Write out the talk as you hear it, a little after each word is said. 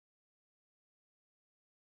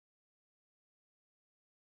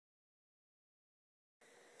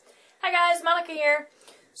Hi guys, Monica here.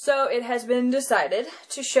 So it has been decided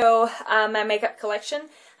to show my makeup collection.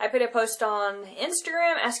 I put a post on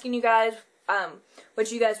Instagram asking you guys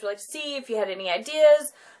what you guys would like to see, if you had any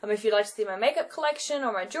ideas, if you'd like to see my makeup collection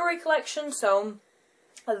or my jewelry collection. So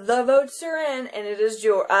the votes are in, and it is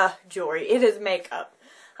jewelry. It is makeup.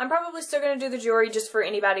 I'm probably still going to do the jewelry just for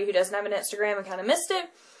anybody who doesn't have an Instagram and kind of missed it.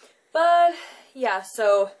 But yeah,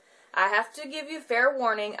 so I have to give you fair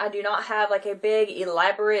warning. I do not have like a big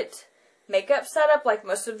elaborate makeup setup like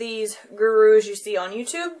most of these gurus you see on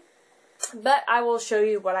YouTube, but I will show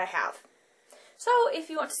you what I have. So if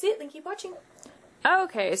you want to see it, then keep watching.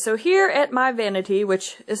 Okay, so here at my vanity,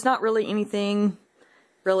 which is not really anything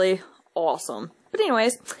really awesome, but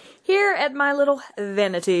anyways, here at my little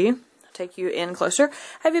vanity, I'll take you in closer,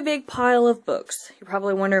 I have a big pile of books. You're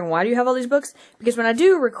probably wondering, why do you have all these books? Because when I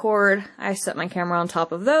do record, I set my camera on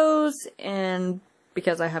top of those, and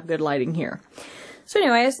because I have good lighting here. So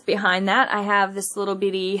anyways, behind that, I have this little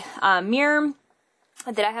bitty mirror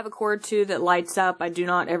that I have a cord to that lights up. I do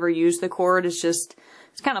not ever use the cord. It's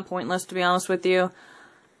kind of pointless, to be honest with you.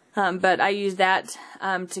 But I use that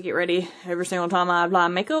to get ready every single time I apply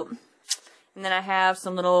makeup. And then I have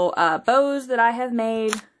some little bows that I have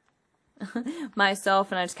made myself,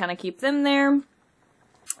 and I just kind of keep them there.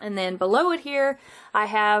 And then below it here, I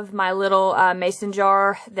have my little mason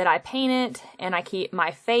jar that I painted, and I keep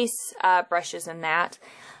my face brushes in that.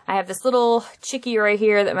 I have this little chickie right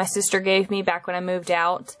here that my sister gave me back when I moved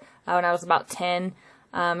out when I was about 10,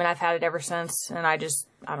 and I've had it ever since, and I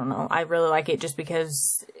don't know, I really like it just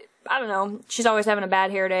because, I don't know, she's always having a bad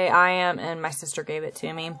hair day, I am, and my sister gave it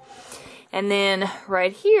to me. And then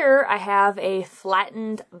right here, I have a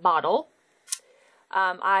flattened bottle.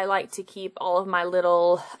 I like to keep all of my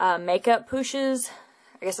little makeup poushes.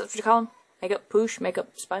 I guess that's what you call them. Makeup pouche,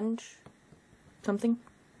 makeup sponge, something.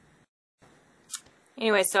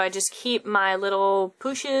 Anyway, so I just keep my little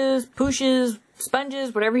poushes,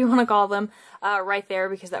 sponges, whatever you want to call them, right there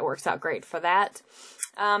because that works out great for that.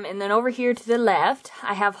 And then over here to the left,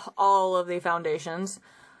 I have all of the foundations.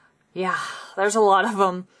 Yeah, there's a lot of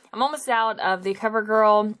them. I'm almost out of the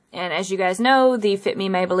CoverGirl, and as you guys know, the Fit Me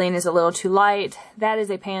Maybelline is a little too light. That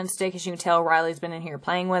is a pan stick, as you can tell, Riley's been in here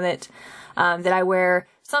playing with it, that I wear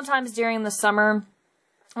sometimes during the summer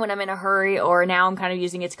when I'm in a hurry, or now I'm kind of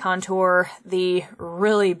using it to contour the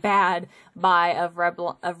really bad buy of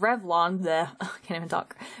Revlon, I can't even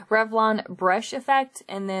talk, Revlon Brush Effect,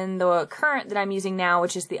 and then the current that I'm using now,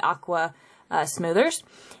 which is the Aqua Smoothers.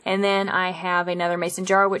 And then I have another mason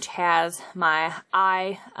jar which has my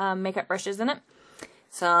eye makeup brushes in it,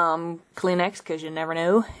 some Kleenex because you never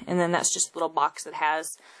know, and then that's just a little box that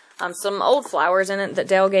has some old flowers in it that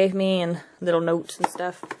Dale gave me and little notes and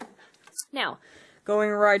stuff. Now, going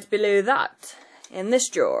right below that, in this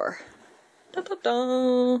drawer,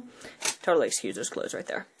 totally excuse those clothes right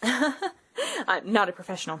there. I'm not a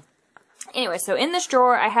professional. Anyway, so in this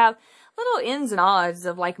drawer I have little ins and odds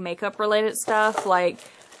of like makeup related stuff, like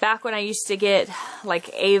back when I used to get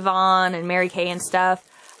like Avon and Mary Kay and stuff,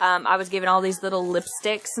 I was given all these little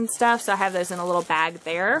lipsticks and stuff, so I have those in a little bag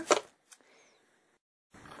there.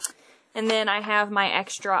 And then I have my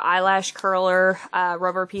extra eyelash curler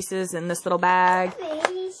rubber pieces in this little bag,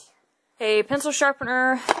 a pencil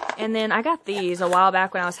sharpener, and then I got these a while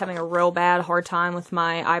back when I was having a real bad hard time with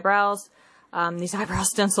my eyebrows. These eyebrow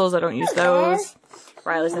stencils, I don't use those.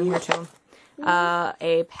 Riley's in here too.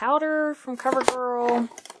 A powder from CoverGirl,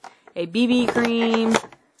 a BB cream,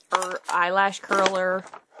 or eyelash curler,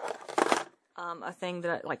 a thing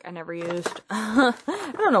that I never used. I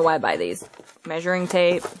don't know why I buy these. Measuring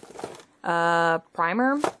tape,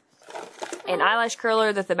 primer, an eyelash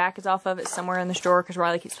curler that the back is off of. It's somewhere in the drawer because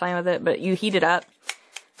Riley keeps playing with it, but you heat it up.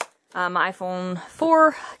 My iPhone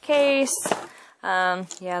 4 case. Yeah,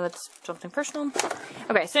 that's something personal.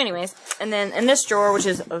 Okay, so anyways, and then in this drawer, which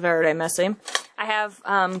is very messy, I have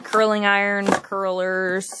curling irons,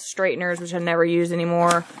 curlers, straighteners, which I never use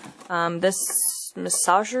anymore. This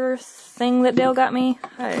massager thing that Dale got me,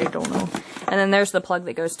 I don't know. And then there's the plug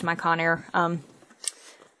that goes to my Conair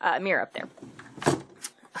mirror up there.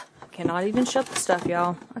 Cannot even shut the stuff,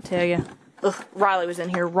 y'all. I tell you. Ugh, Riley was in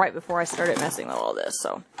here right before I started messing with all this,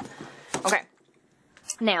 so. Okay.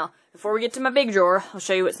 Now, before we get to my big drawer, I'll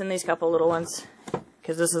show you what's in these couple little ones,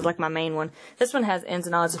 because this is like my main one. This one has ins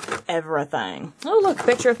and outs of everything. Oh, look, a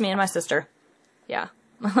picture of me and my sister. Yeah,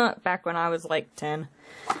 back when I was like 10.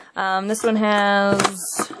 This one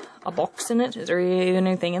has a box in it. Is there even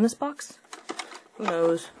anything in this box? Who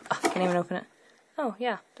knows? Oh, I can't even open it. Oh,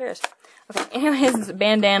 yeah, there is. Okay, anyways,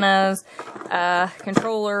 bandanas,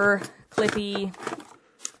 controller, clippy,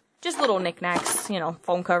 just little knickknacks, you know,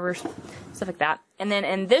 phone covers, stuff like that. And then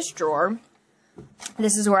in this drawer,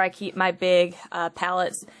 this is where I keep my big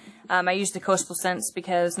palettes. I use the Coastal Scents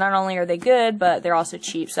because not only are they good, but they're also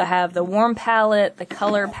cheap. So I have the warm palette, the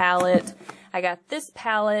color palette. I got this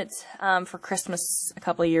palette for Christmas a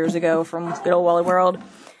couple of years ago from good old Wally World.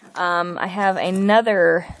 I have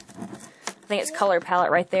another, I think it's color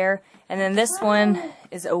palette right there. And then this one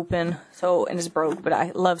is open, so, and it's broke, but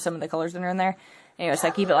I love some of the colors that are in there. Anyway, so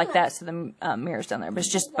I keep it like that so the mirror's down there. But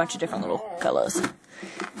it's just a bunch of different little colors.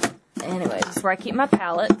 Anyway, this is where I keep my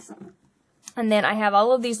palettes. And then I have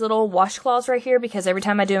all of these little washcloths right here because every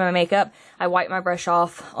time I do my makeup, I wipe my brush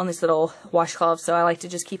off on these little washcloths, so I like to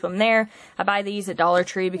just keep them there. I buy these at Dollar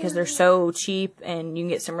Tree because they're so cheap and you can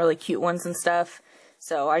get some really cute ones and stuff.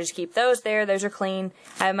 So I just keep those there. Those are clean.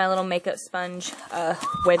 I have my little makeup sponge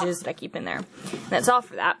wedges that I keep in there. And that's all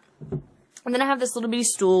for that. And then I have this little bitty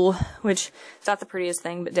stool, which is not the prettiest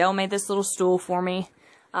thing, but Dale made this little stool for me.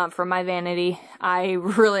 For my vanity. I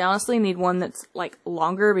really honestly need one that's like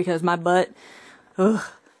longer because my butt,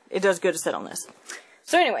 it does good to sit on this.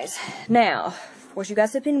 So anyways, now, what you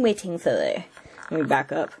guys have been waiting for. Let me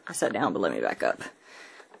back up. I sat down, but let me back up.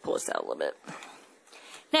 Pull this out a little bit.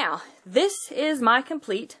 Now, this is my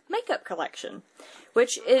complete makeup collection,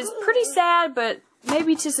 which is pretty sad, but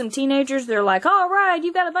maybe to some teenagers, they're like, all right,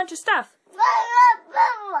 you've got a bunch of stuff.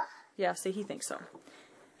 Yeah, see, he thinks so.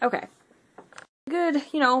 Okay. Good,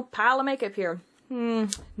 you know, pile of makeup here.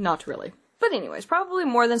 Not really. But anyways, probably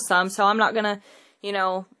more than some, so I'm not gonna, you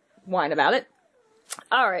know, whine about it.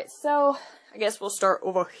 Alright, so I guess we'll start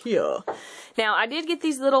over here. Now, I did get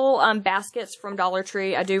these little baskets from Dollar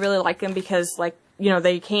Tree. I do really like them because, like, you know,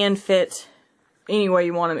 they can fit any way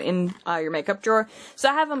you want them in your makeup drawer. So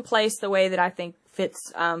I have them placed the way that I think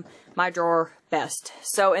fits my drawer best.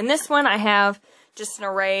 So in this one, I have just an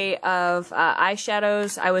array of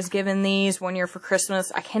eyeshadows. I was given these one year for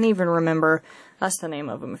Christmas. I can't even remember. That's the name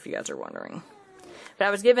of them if you guys are wondering. But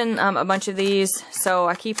I was given a bunch of these, so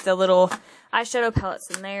I keep the little eyeshadow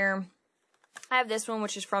palettes in there. I have this one,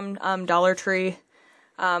 which is from Dollar Tree.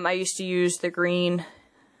 I used to use the green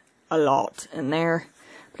a lot in there.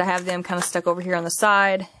 But I have them kind of stuck over here on the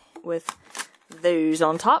side with those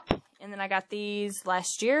on top. And then I got these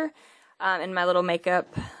last year in my little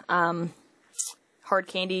makeup hard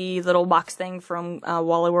candy little box thing from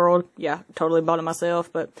Wally World. Yeah, totally bought it myself,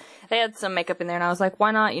 but they had some makeup in there and I was like,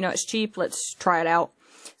 why not? You know, it's cheap. Let's try it out.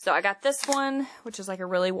 So I got this one, which is like a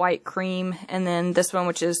really white cream, and then this one,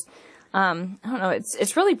 which is, I don't know,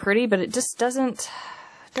 it's really pretty, but it just doesn't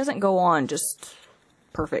go on just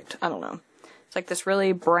perfect. I don't know. It's like this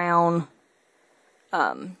really brown,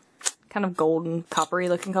 kind of golden, coppery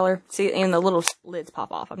looking color. See, and the little lids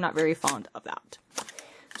pop off. I'm not very fond of that.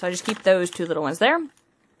 So I just keep those two little ones there.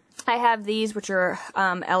 I have these, which are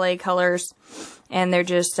LA colors, and they're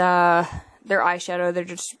just, they're eyeshadow. They're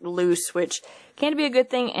just loose, which can be a good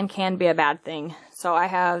thing and can be a bad thing. So I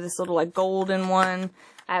have this little, like, golden one.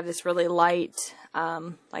 I have this really light,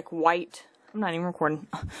 like, white, I'm not even recording,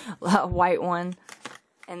 white one.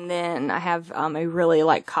 And then I have a really,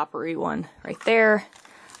 like, coppery one right there.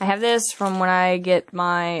 I have this from when I get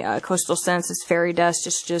my Coastal Scents. It's Fairy Dust.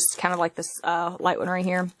 It's just kind of like this light one right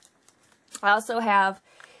here. I also have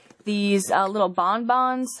these little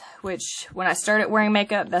bonbons, which when I started wearing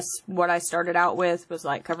makeup, that's what I started out with, was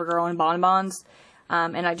like CoverGirl and bonbons.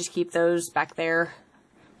 And I just keep those back there.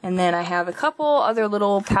 And then I have a couple other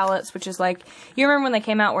little palettes, which is like, you remember when they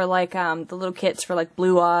came out where like the little kits for like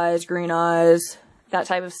blue eyes, green eyes, that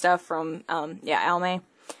type of stuff from, yeah, Almay.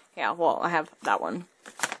 Yeah, well, I have that one.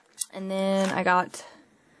 And then I got,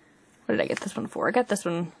 what did I get this one for? I got this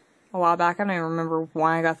one a while back. I don't even remember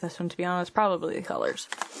why I got this one, to be honest. Probably the colors.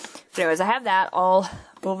 But anyways, I have that all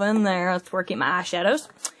over in there. That's where I keep my eyeshadows.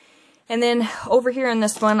 And then over here in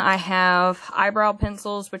this one, I have eyebrow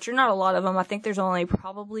pencils, which are not a lot of them. I think there's only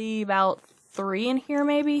probably about 3 in here,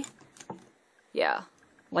 maybe. Yeah,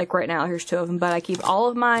 like right now, here's 2 of them. But I keep all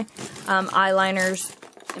of my eyeliners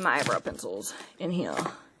and my eyebrow pencils in here.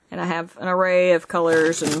 And I have an array of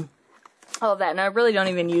colors and all of that. And I really don't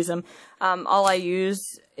even use them. All I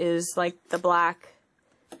use is like the black.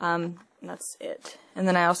 That's it. And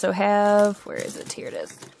then I also have, where is it? Here it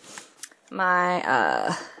is.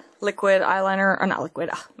 My liquid eyeliner, or not liquid,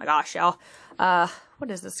 oh my gosh, y'all.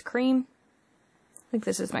 What is this, cream? I think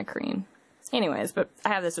this is my cream. Anyways, but I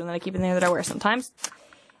have this one that I keep in there that I wear sometimes.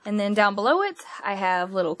 And then down below it, I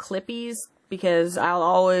have little clippies, because I'll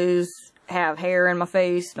always have hair in my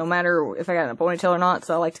face, no matter if I got in a ponytail or not,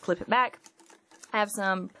 so I like to clip it back. I have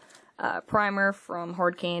some primer from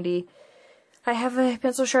Hard Candy. I have a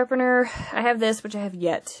pencil sharpener. I have this, which I have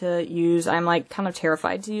yet to use. I'm like kind of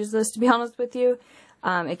terrified to use this, to be honest with you.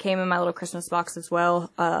 It came in my little Christmas box as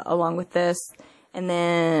well, along with this. And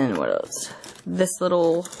then, what else? This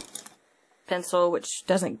little pencil, which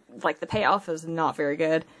doesn't, like, the payoff is not very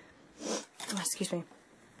good. Oh, excuse me.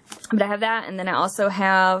 But I have that, and then I also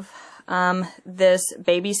have this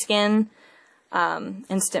baby skin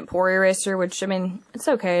instant pore eraser, which, I mean, it's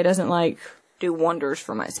okay. It doesn't, like, do wonders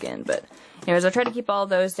for my skin. But anyways, I try to keep all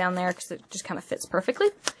those down there because it just kind of fits perfectly.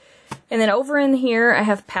 And then over in here, I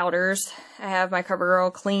have powders. I have my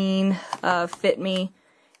CoverGirl Clean, Fit Me,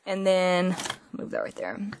 and then, move that right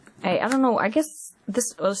there. I don't know, I guess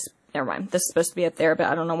this was, never mind, this is supposed to be up there, but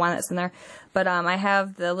I don't know why that's in there. But I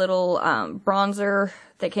have the little bronzer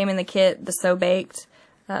that came in the kit, the So Baked.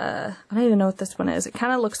 I don't even know what this one is. It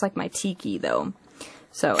kind of looks like my Tiki, though.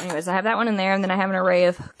 So, anyways, I have that one in there, and then I have an array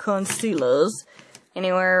of concealers.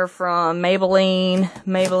 Anywhere from Maybelline,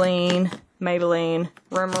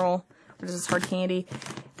 Rimmel, what is this, Hard Candy.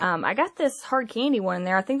 I got this Hard Candy one in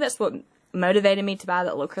there. I think that's what motivated me to buy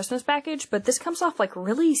that little Christmas package, but this comes off like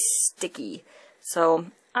really sticky. So,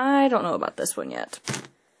 I don't know about this one yet.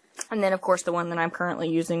 And then, of course, the one that I'm currently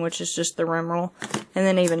using, which is just the Rimmel. And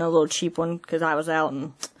then even a little cheap one, because I was out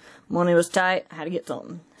and money was tight. I had to get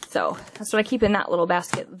something. So, that's what I keep in that little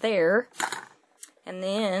basket there. And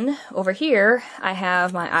then, over here, I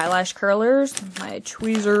have my eyelash curlers, my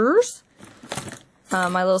tweezers,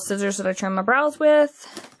 my little scissors that I trim my brows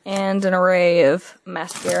with, and an array of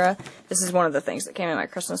mascara. This is one of the things that came in my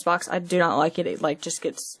Christmas box. I do not like it. It, like, just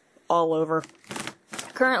gets all over.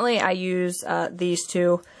 Currently, I use these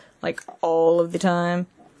two, like, all of the time.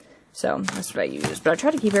 So, that's what I use. But I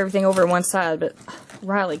try to keep everything over on one side, but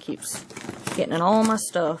Riley keeps getting in all my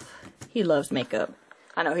stuff. He loves makeup.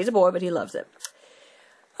 I know, he's a boy, but he loves it.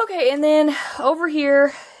 Okay, and then over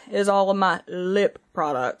here is all of my lip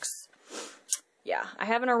products. Yeah, I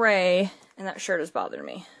have an array, and that shirt is bothering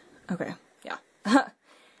me. Okay, yeah.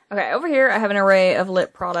 Okay, over here I have an array of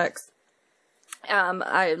lip products.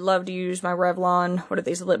 I love to use my Revlon, what are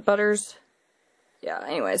these, lip butters? Yeah,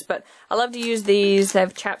 anyways, but I love to use these. I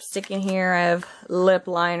have chapstick in here, I have lip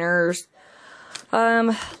liners,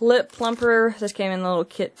 lip plumper. This came in the little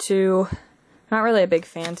kit too. Not really a big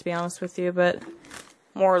fan, to be honest with you, but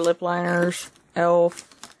more lip liners, e.l.f.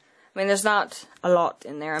 I mean, there's not a lot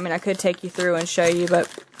in there. I mean, I could take you through and show you,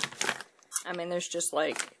 but I mean, there's just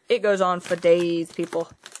like, it goes on for days, people.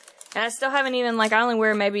 And I still haven't even, like, I only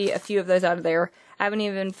wear maybe a few of those out of there. I haven't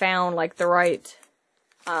even found, like, the right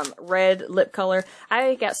red lip color.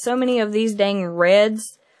 I got so many of these dang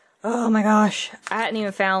reds. Oh my gosh. I hadn't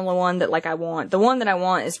even found the one that, like, I want. The one that I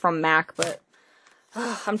want is from MAC, but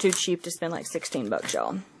I'm too cheap to spend, like, 16 bucks,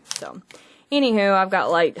 y'all. So, anywho, I've got,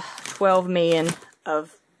 like, 12 million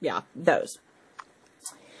of, yeah, those.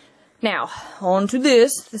 Now, on to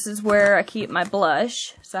this. This is where I keep my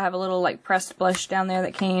blush. So I have a little, like, pressed blush down there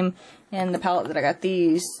that came in the palette that I got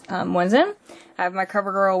these ones in. I have my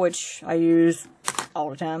CoverGirl, which I use all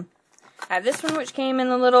the time. I have this one, which came in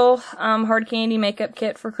the little Hard Candy makeup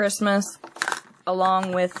kit for Christmas,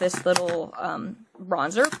 along with this little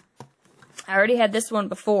bronzer. I already had this one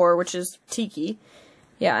before, which is Tiki.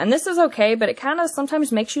 Yeah, and this is okay, but it kind of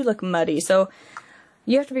sometimes makes you look muddy. So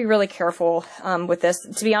you have to be really careful with this.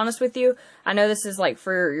 To be honest with you, I know this is like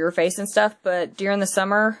for your face and stuff, but during the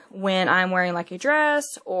summer when I'm wearing like a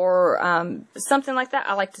dress or something like that,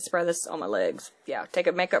 I like to spray this on my legs. Yeah, take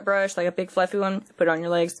a makeup brush, like a big fluffy one, put it on your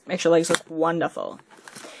legs, makes your legs look wonderful.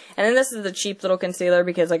 And then this is the cheap little concealer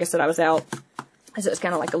because, like I said, I was out. So it's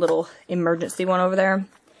kind of like a little emergency one over there.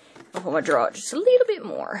 I'll put my draw out just a little bit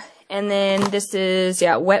more. And then this is,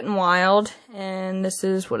 yeah, Wet n Wild. And this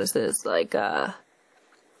is, what is this? Like,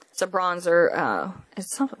 it's a bronzer,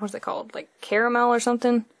 it's something, what's it called? Like caramel or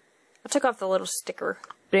something? I took off the little sticker.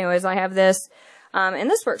 But anyways, I have this, and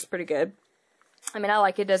this works pretty good. I mean, I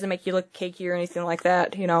like it. It doesn't make you look cakey or anything like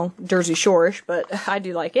that, you know, Jersey Shore-ish, but I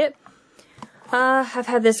do like it. I've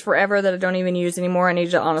had this forever that I don't even use anymore. I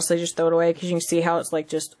need to honestly just throw it away because you can see how it's like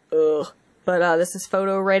just, ugh. But, this is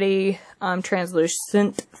Photo Ready,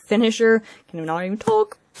 Translucent Finisher. Can not even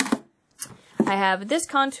talk. I have this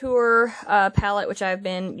contour palette, which I've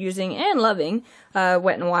been using and loving,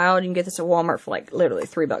 Wet n Wild. You can get this at Walmart for like literally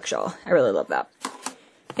 $3, y'all. I really love that.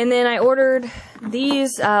 And then I ordered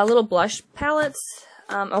these little blush palettes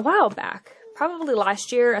a while back, probably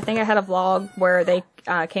last year. I think I had a vlog where they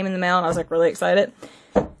came in the mail and I was like really excited.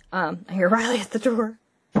 I hear Riley at the door.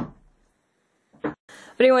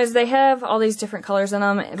 But anyways, they have all these different colors in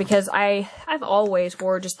them because I've always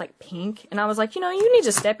wore just like pink. And I was like, you know, you need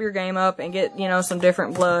to step your game up and get, you know, some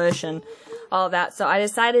different blush and all of that. So I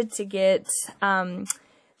decided to get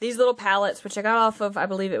these little palettes, which I got off of, I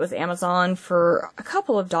believe it was Amazon for a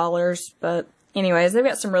couple of dollars. But anyways, they've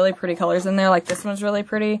got some really pretty colors in there. Like this one's really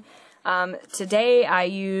pretty. Today I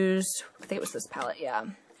used, I think it was this palette, yeah.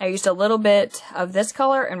 I used a little bit of this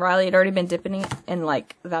color, and Riley had already been dipping it in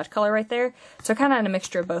like that color right there. So kind of had a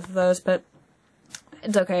mixture of both of those, but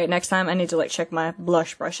it's okay. Next time I need to like check my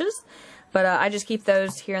blush brushes. But I just keep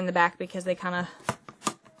those here in the back because they kind of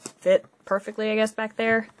fit perfectly, I guess, back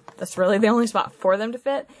there. That's really the only spot for them to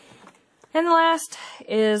fit. And the last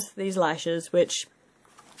is these lashes, which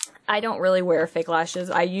I don't really wear fake lashes.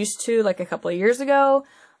 I used to like a couple of years ago.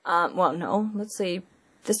 Well, no, let's see.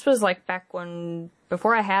 This was like back when,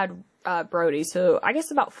 before I had Brody, so I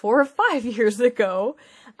guess about 4 or 5 years ago,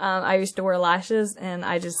 I used to wear lashes, and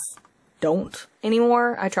I just don't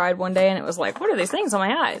anymore. I tried one day and it was like, what are these things on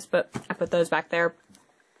my eyes? But I put those back there.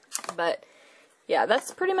 But yeah,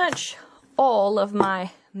 that's pretty much all of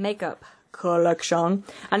my makeup collection.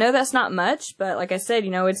 I know that's not much, but like I said,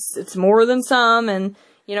 you know, it's more than some, and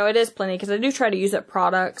you know, it is plenty, because I do try to use up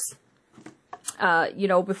products, you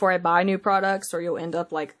know, before I buy new products, or you'll end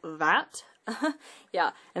up like that.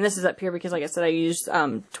 Yeah, and this is up here because, like I said, I use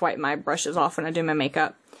to wipe my brushes off when I do my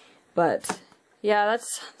makeup. But yeah,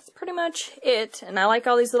 that's pretty much it. And I like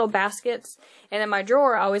all these little baskets. And in my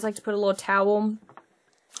drawer, I always like to put a little towel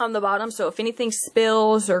on the bottom, so if anything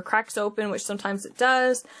spills or cracks open, which sometimes it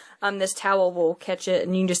does, this towel will catch it,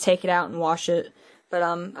 and you can just take it out and wash it. But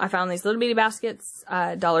I found these little bitty baskets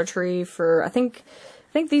at Dollar Tree for, I think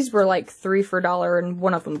these were like 3 for $1, and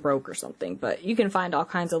one of them broke or something. But you can find all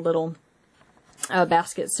kinds of little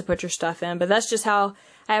baskets to put your stuff in. But that's just how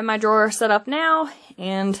I have my drawer set up now,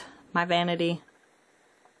 and my vanity.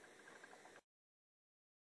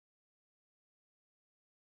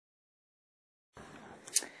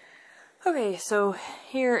 Okay, so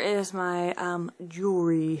here is my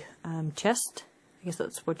jewelry chest. I guess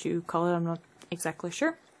that's what you call it. I'm not exactly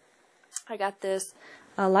sure. I got this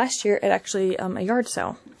last year at actually a yard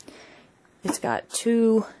sale. It's got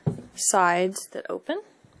 2 sides that open.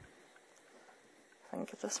 If I can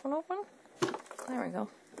get this one open. There we go.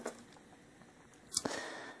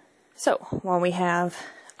 So while we have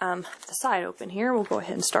the side open here, we'll go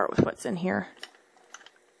ahead and start with what's in here.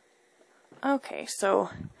 Okay, so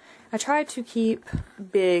I try to keep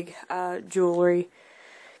big jewelry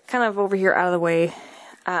kind of over here out of the way,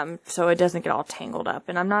 so it doesn't get all tangled up.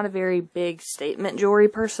 And I'm not a very big statement jewelry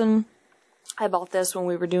person. I bought this when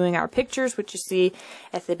we were doing our pictures, which you see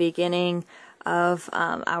at the beginning of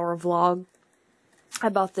our vlog. I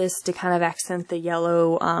bought this to kind of accent the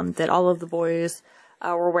yellow that all of the boys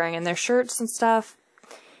were wearing in their shirts and stuff.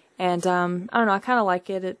 And I don't know, I kind of like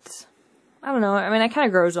it. It's, I don't know, I mean, it kind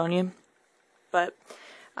of grows on you. But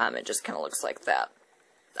it just kind of looks like that.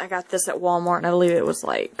 I got this at Walmart, and I believe it was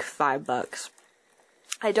like $5.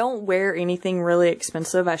 I don't wear anything really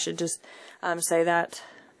expensive. I should just say that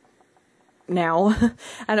now.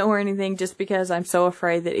 I don't wear anything just because I'm so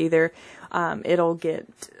afraid that either it'll get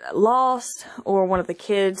lost, or one of the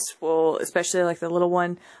kids will, especially like the little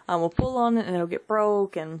one, will pull on it and it'll get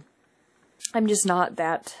broke. And I'm just not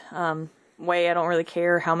that way. I don't really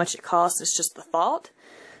care how much it costs. It's just the thought.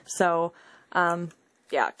 So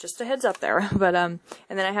yeah, just a heads up there. But and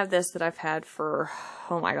then I have this that I've had for,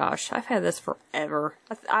 oh my gosh, I've had this forever.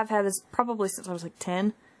 I've had this probably since I was like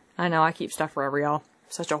 10. I know, I keep stuff forever, y'all.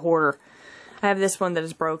 Such a hoarder. I have this one that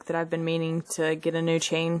is broke that I've been meaning to get a new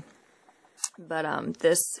chain. But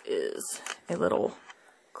this is a little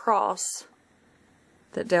cross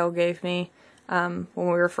that Dale gave me when we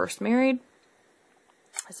were first married.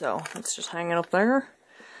 So it's just hanging up there.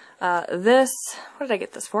 This, what did I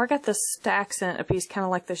get this for? I got this to accent a piece kind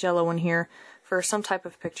of like this yellow one here for some type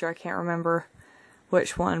of picture. I can't remember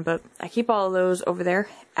which one, but I keep all of those over there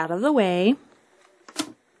out of the way.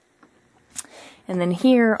 And then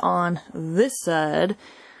here on this side,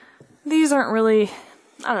 these aren't really,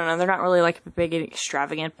 I don't know, they're not really like big and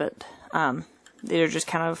extravagant, but they're just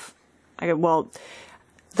kind of, well,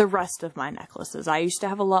 the rest of my necklaces. I used to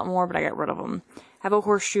have a lot more, but I got rid of them. I have a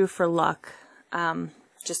horseshoe for luck.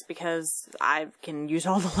 Just because I can use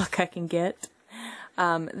all the luck I can get.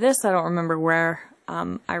 This, I don't remember where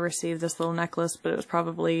I received this little necklace, but it was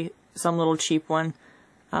probably some little cheap one.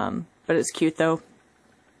 But it's cute though.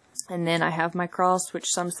 And then I have my cross, which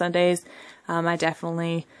some Sundays I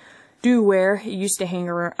definitely do wear. It used to hang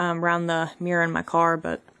around the mirror in my car,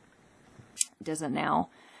 but it doesn't now.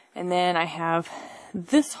 And then I have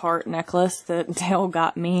this heart necklace that Dale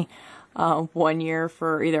got me one year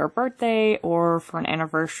for either a birthday or for an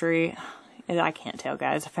anniversary. I can't tell,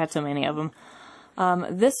 guys. I've had so many of them.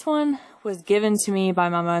 This one was given to me by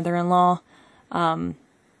my mother-in-law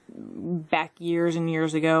back years and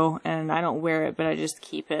years ago, and I don't wear it, but I just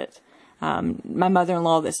keep it My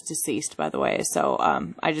mother-in-law that's deceased, by the way,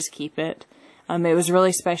 so I just keep it. It was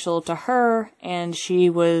really special to her, and she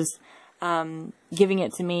was giving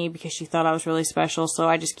it to me because she thought I was really special, so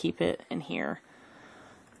I just keep it in here.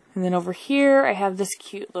 And then over here, I have this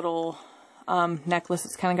cute little necklace.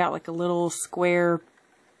 It's kind of got like a little square,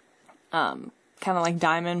 kind of like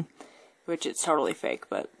diamond, which it's totally fake,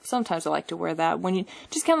 but sometimes I like to wear that. When you,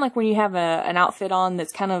 just kind of like when you have an outfit on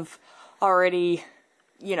that's kind of already,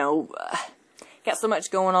 you know, got so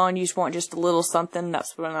much going on, you just want just a little something.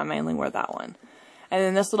 That's when I mainly wear that one. And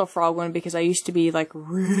then this little frog one, because I used to be like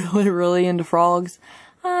really, really into frogs.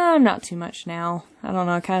 Not too much now. I don't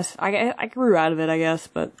know, I grew out of it, I guess,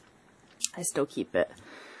 but I still keep it.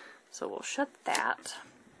 So we'll shut that.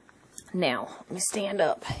 Now, let me stand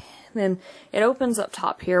up. Then it opens up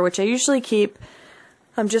top here, which I usually keep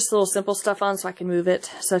just little simple stuff on so I can move it,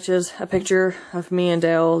 such as a picture of me and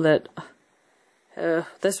Dale that, I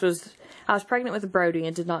was pregnant with Brody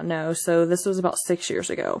and did not know, so this was about 6 years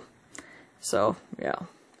ago. So, yeah,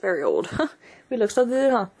 very old. We look so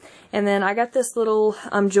good, huh? And then I got this little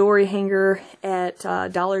jewelry hanger at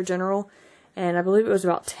Dollar General, and I believe it was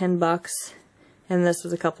about 10 bucks. And this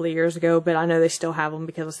was a couple of years ago, but I know they still have them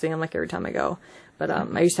because I see them like every time I go. But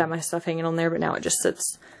I used to have my stuff hanging on there, but now it just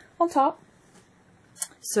sits on top.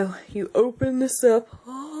 So you open this up.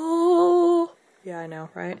 Oh, yeah, I know,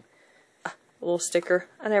 right? A little sticker.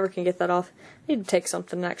 I never can get that off. I need to take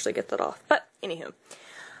something to actually get that off. But anywho.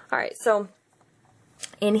 Alright, so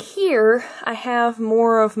in here I have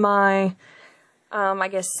more of my, I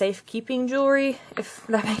guess, safekeeping jewelry, if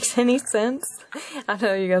that makes any sense. I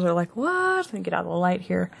know you guys are like, what? Let me get out of the light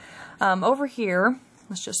here. Over here,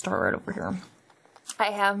 let's just start right over here.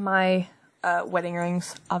 I have my wedding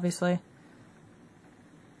rings, obviously.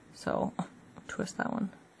 So, twist that one.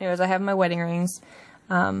 Anyways, I have my wedding rings.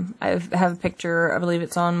 I have a picture, I believe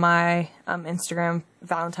it's on my Instagram,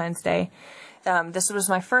 Valentine's Day. This was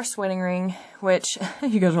my first wedding ring, which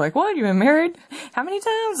you guys are like, what? You've been married? How many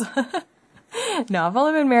times? No, I've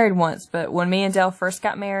only been married once, but when me and Dale first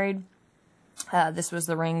got married, this was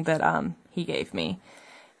the ring that he gave me.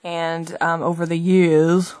 And over the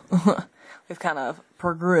years, we've kind of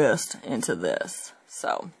progressed into this.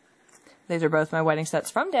 So, these are both my wedding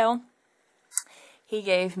sets from Dale. He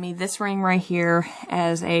gave me this ring right here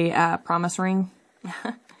as a promise ring.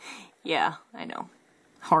 Yeah, I know.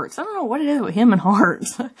 Hearts. I don't know what it is with him and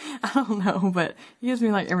hearts. I don't know, but he gives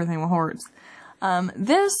me like everything with hearts.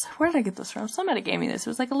 This, where did I get this from? Somebody gave me this. It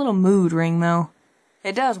was like a little mood ring though.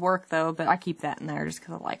 It does work though, but I keep that in there just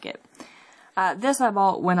because I like it. This I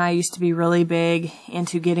bought when I used to be really big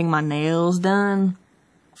into getting my nails done.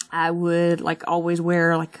 I would like always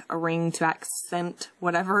wear like a ring to accent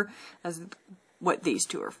whatever. That's what these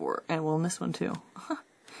two are for. And well, this one too.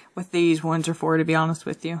 What these ones are for, to be honest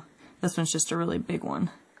with you. This one's just a really big one.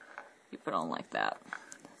 You put on like that.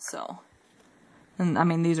 So, and I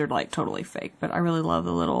mean, these are like totally fake, but I really love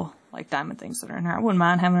the little like diamond things that are in here. I wouldn't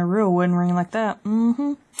mind having a real wooden ring like that.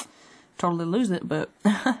 Totally lose it, but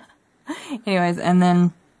anyways, and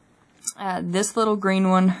then this little green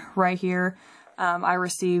one right here, I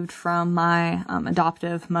received from my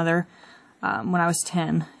adoptive mother when I was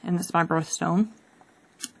 10, and this is my birthstone.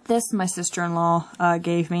 This my sister-in-law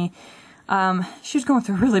gave me. She was going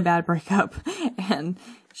through a really bad breakup, and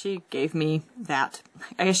she gave me that.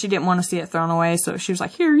 I guess she didn't want to see it thrown away, so she was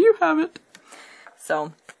like, here, you have it.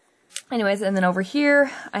 So, anyways, and then over here,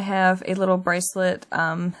 I have a little bracelet,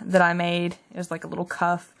 that I made. It was like a little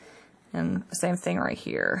cuff, and the same thing right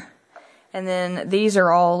here. And then these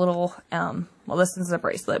are all little, well, this is a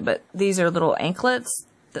bracelet, but these are little anklets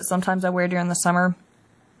that sometimes I wear during the summer.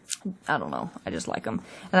 I don't know. I just like them.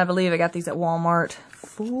 And I believe I got these at Walmart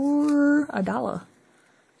for $1.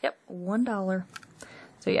 Yep, $1.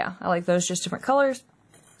 So yeah, I like those, just different colors.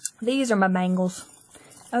 These are my bangles.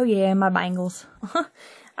 Oh yeah, my bangles.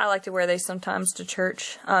 I like to wear these sometimes to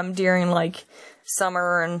church during like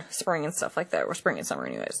summer and spring and stuff like that. Or spring and summer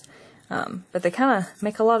anyways. But they kind of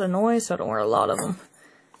make a lot of noise, so I don't wear a lot of them.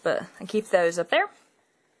 But I keep those up there.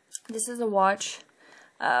 This is a watch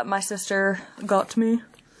my sister got me.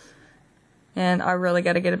 And I really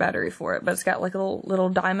got to get a battery for it. But it's got like little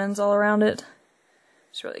diamonds all around it.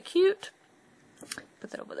 It's really cute.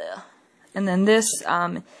 Put that over there. And then this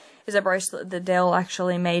is a bracelet that Dale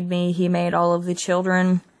actually made me. He made all of the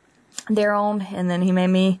children their own. And then he made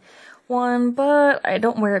me one. But I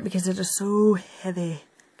don't wear it because it is so heavy.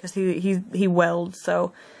 Because he welds.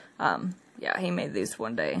 So, yeah, he made these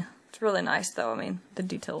one day. It's really nice though. I mean, the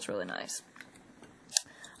detail's really nice.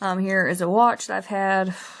 Here is a watch that I've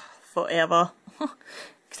had forever.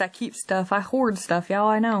 Because I keep stuff. I hoard stuff, y'all.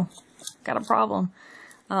 I know. Got a problem.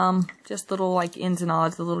 Just little like ins and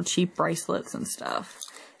odds, the little cheap bracelets and stuff.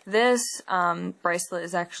 This bracelet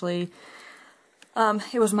is actually,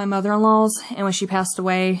 it was my mother-in-law's, and when she passed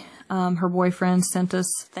away, her boyfriend sent us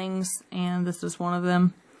things, and this is one of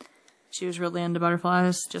them. She was really into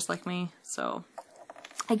butterflies, just like me, so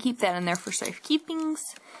I keep that in there for safekeepings.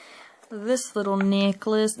 This little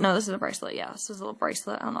necklace, no, this is a bracelet, yeah, this is a little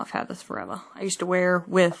bracelet. I don't know if I've had this forever. I used to wear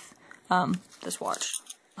with this watch.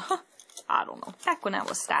 I don't know, back when I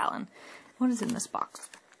was styling. What is in this box?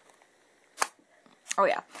 Oh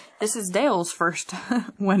yeah, this is Dale's first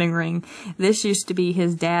wedding ring. This used to be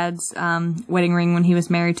his dad's wedding ring when he was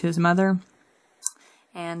married to his mother.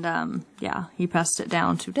 And yeah, he passed it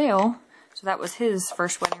down to Dale. So that was his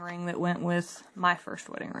first wedding ring that went with my first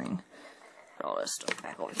wedding ring. Put all this stuff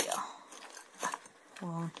back over here.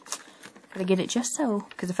 Well, gotta get it just so,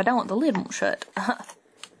 because if I don't, the lid won't shut. Alright,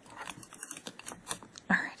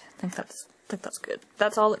 I think that's good.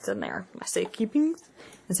 That's all that's in there. My safekeepings.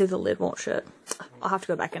 And see if the lid won't shut. I'll have to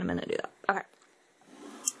go back in a minute and do that. Okay.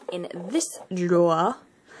 In this drawer,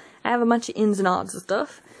 I have a bunch of ins and odds of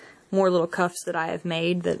stuff. More little cuffs that I have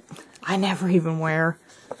made that I never even wear.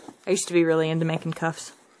 I used to be really into making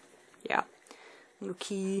cuffs. Yeah. Little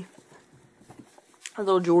key. A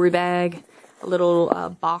little jewelry bag. A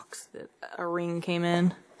little box that a ring came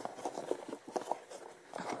in.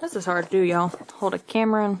 This is hard to do, y'all. Hold a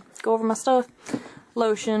camera and go over my stuff.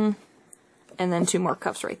 Lotion. And then 2 more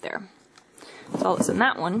cuffs right there. That's all that's in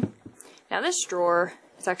that one. Now this drawer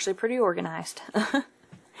is actually pretty organized.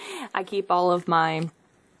 I keep all of my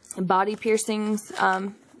body piercings,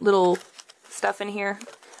 little stuff in here.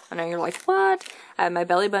 I know you're like, what? I have my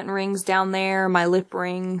belly button rings down there, my lip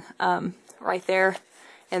ring right there.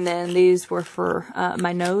 And then these were for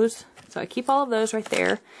my nose. So I keep all of those right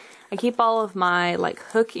there. I keep all of my like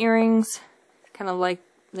hook earrings, kind of like,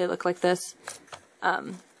 they look like this.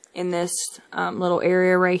 In this little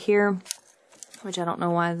area right here, which I don't know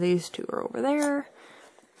why these 2 are over there.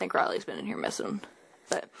 I think Riley's been in here messing them.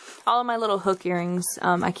 But all of my little hook earrings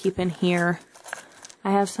I keep in here.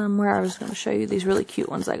 I have some where I was going to show you these really cute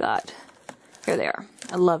ones I got. Here they are.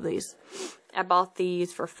 I love these. I bought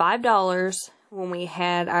these for $5 when we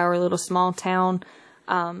had our little small town,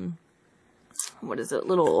 what is it,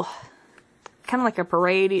 little, kind of like a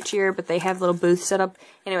parade each year, but they have little booths set up.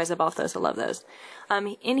 Anyways, I bought those. I love those.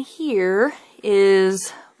 In here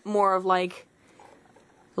is more of like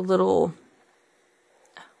the little,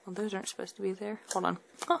 well, those aren't supposed to be there. Hold on.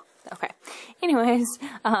 Oh, okay. Anyways,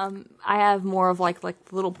 I have more of like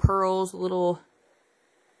little pearls, little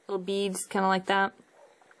beads, kind of like that.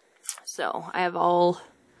 So I have all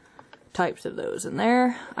types of those in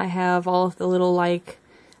there. I have all of the little like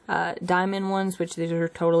diamond ones, which these are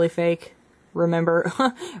totally fake. Remember,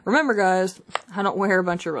 remember guys, I don't wear a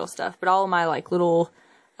bunch of real stuff, but all of my like little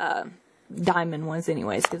diamond ones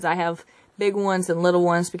anyways, because I have big ones and little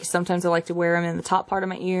ones, because sometimes I like to wear them in the top part of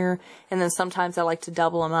my ear, and then sometimes I like to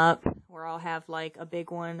double them up, where I'll have like a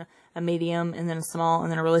big one, a medium, and then a small,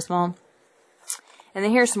 and then a really small. And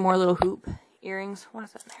then here's some more little hoop earrings. What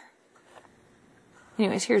is that in there?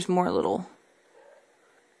 Anyways, here's more little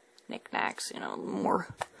knickknacks, you know, more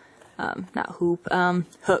not hoop,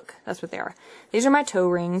 hook. That's what they are. These are my toe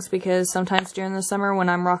rings, because sometimes during the summer when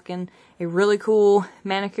I'm rocking a really cool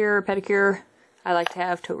manicure or pedicure, I like to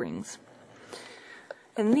have toe rings.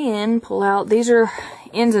 And then pull out, these are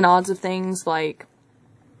ins and odds of things like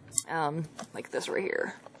this right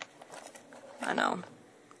here. I know,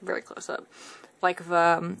 very close up. Like if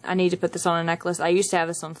I need to put this on a necklace, I used to have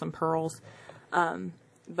this on some pearls.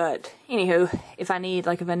 But anywho, if I need,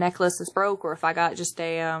 like if a necklace is broke, or if I got just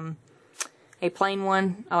a plain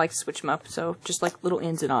one, I like to switch them up. So just like little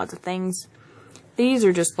ins and odds of things. These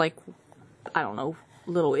are just like, I don't know,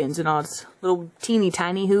 little ins and odds, little teeny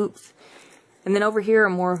tiny hoops. And then over here are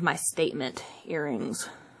more of my statement earrings.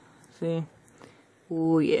 See?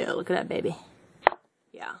 Ooh yeah, look at that baby.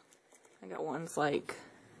 Yeah, I got ones like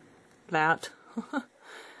that.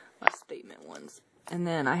 My statement ones. And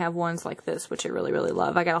then I have ones like this, which I really, really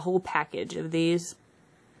love. I got a whole package of these.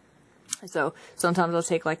 So sometimes I'll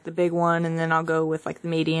take like the big one, and then I'll go with like the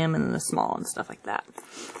medium and the small and stuff like that.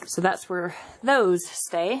 So that's where those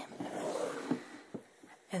stay.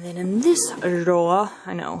 And then in this drawer,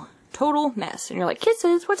 I know, total mess. And you're like,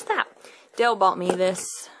 kisses, what's that? Dale bought me this.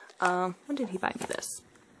 When did he buy me this?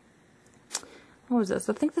 What was this?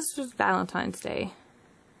 I think this was Valentine's Day.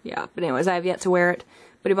 Yeah, but anyways, I have yet to wear it.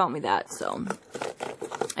 But he bought me that, so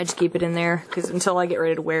I just keep it in there, because until I get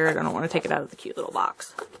ready to wear it, I don't want to take it out of the cute little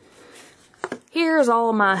box. Here's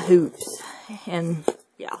all of my hoops. And,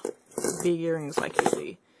 yeah, big earrings like you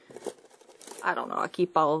see. I don't know, I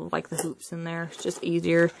keep all of, like, the hoops in there. It's just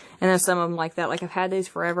easier. And then some of them like that. Like, I've had these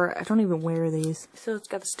forever. I don't even wear these. So it's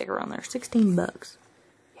got the sticker on there. 16 bucks.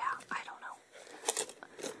 Yeah, I don't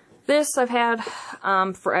know. This I've had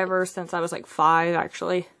forever, since I was like 5,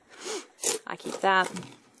 actually. I keep that.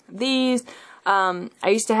 These, I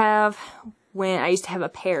used to have a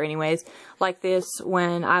pair anyways, like this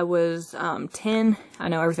when I was 10. I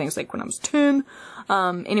know everything's like when I was 10.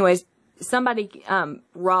 Anyways, somebody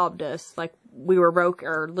robbed us. Like, we were broke.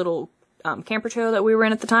 Our little camper trailer that we were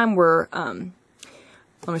in at the time were,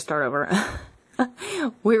 let me start over.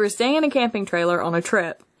 We were staying in a camping trailer on a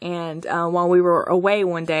trip, and while we were away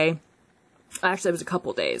one day, actually it was a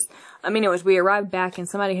couple days, anyways, we arrived back and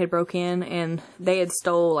somebody had broke in and they had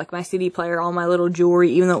stole, like, my CD player, all my little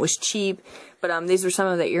jewelry, even though it was cheap. But these were some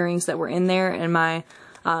of the earrings that were in there, and my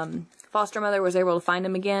foster mother was able to find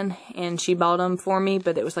them again, and she bought them for me.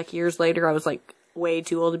 But it was like years later. I was like way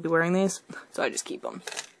too old to be wearing these, so I just keep them.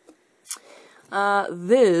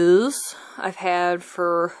 This I've had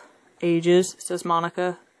for ages. It says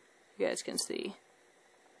Monica. You guys can see.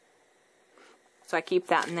 So I keep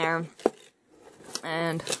that in there.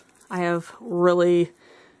 And I have really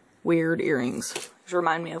weird earrings. These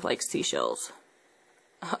remind me of, like, seashells.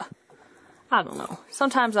 I don't know.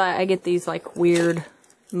 Sometimes I get these, like, weird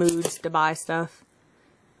moods to buy stuff.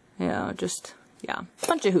 Yeah, just, yeah.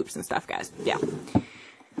 Bunch of hoops and stuff, guys. Yeah.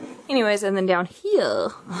 Anyways, and then down here,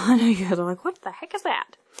 I know you guys are like, what the heck is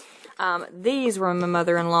that? These were my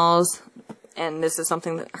mother-in-law's, and this is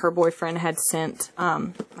something that her boyfriend had sent,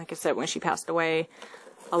 like I said, when she passed away,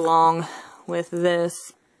 along with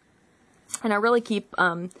this. And I really keep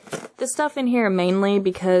this stuff in here mainly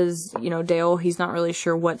because, you know, Dale, he's not really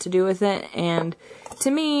sure what to do with it. And to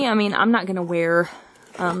me, I mean, I'm not going to wear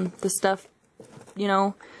this stuff, you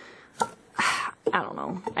know. I don't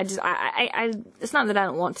know. It's not that I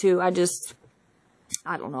don't want to. I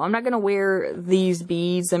don't know. I'm not going to wear these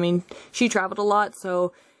beads. I mean, she traveled a lot,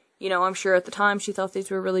 so, you know, I'm sure at the time she thought these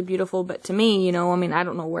were really beautiful. But to me, you know, I mean, I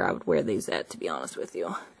don't know where I would wear these at, to be honest with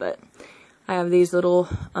you. But I have these little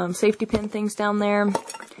safety pin things down there.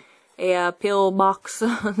 A pill box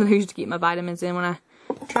that I used to keep my vitamins in when I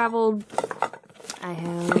traveled. I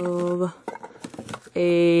have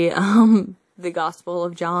a the Gospel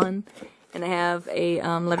of John. And I have a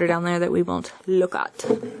letter down there that we won't look at.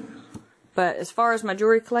 But as far as my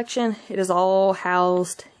jewelry collection, it is all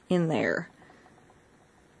housed in there.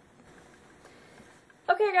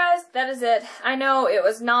 Okay guys, that is it. I know it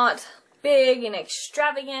was not big and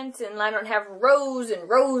extravagant, and I don't have rows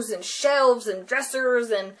and shelves and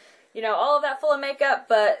dressers and, you know, all of that full of makeup,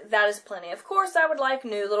 but that is plenty. Of course, I would like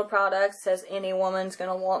new little products, as any woman's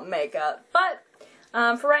gonna want makeup. But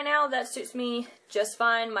for right now, that suits me just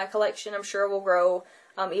fine. My collection, I'm sure, will grow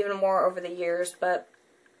even more over the years, but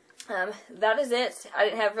that is it. I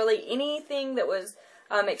didn't have really anything that was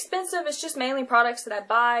expensive. It's just mainly products that I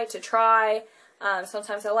buy to try.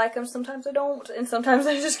 Sometimes I like them, sometimes I don't, and sometimes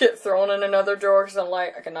they just get thrown in another drawer because I'm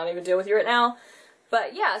like, I cannot even deal with you right now.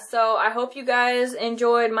 But yeah, so I hope you guys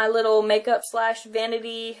enjoyed my little makeup slash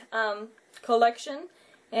vanity collection.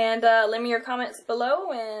 And leave me your comments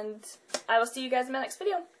below, and I will see you guys in my next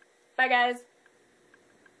video. Bye guys!